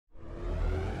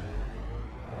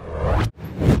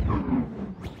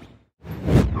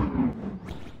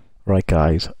Right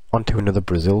guys, on to another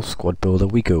Brazil squad builder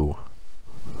we go.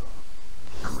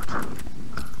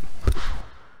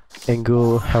 In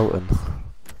goal, Houghton.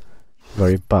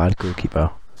 Very bad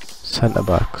goalkeeper. Centre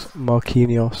backs,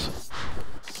 Marquinhos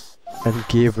and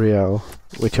Gabriel,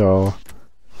 which are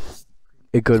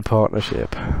a good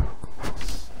partnership.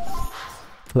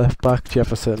 Left back,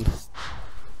 Jefferson.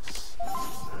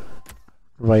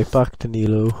 Right back,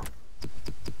 Danilo.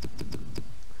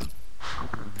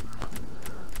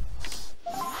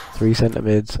 Three centre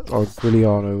mids are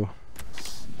Guiliano,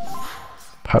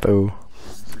 Pato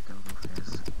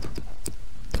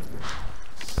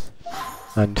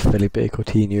and Felipe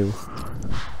Coutinho.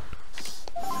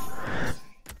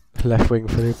 Left wing,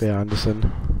 Felipe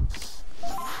Anderson.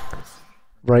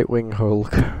 Right wing,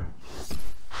 Hulk.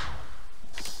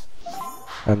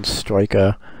 And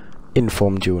striker,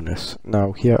 informed Jonas.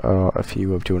 Now here are a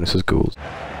few of Jonas's goals.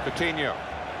 Coutinho.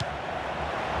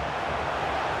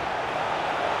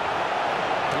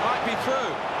 He might be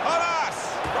through. Jonas!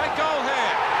 Great goal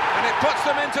here, and it puts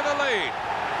them into the lead.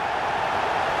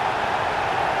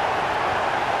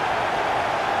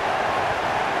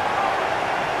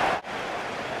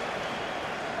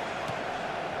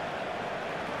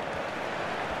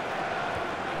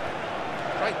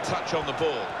 Great touch on the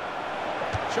ball.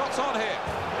 Shots on here.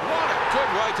 What a good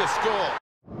way to score.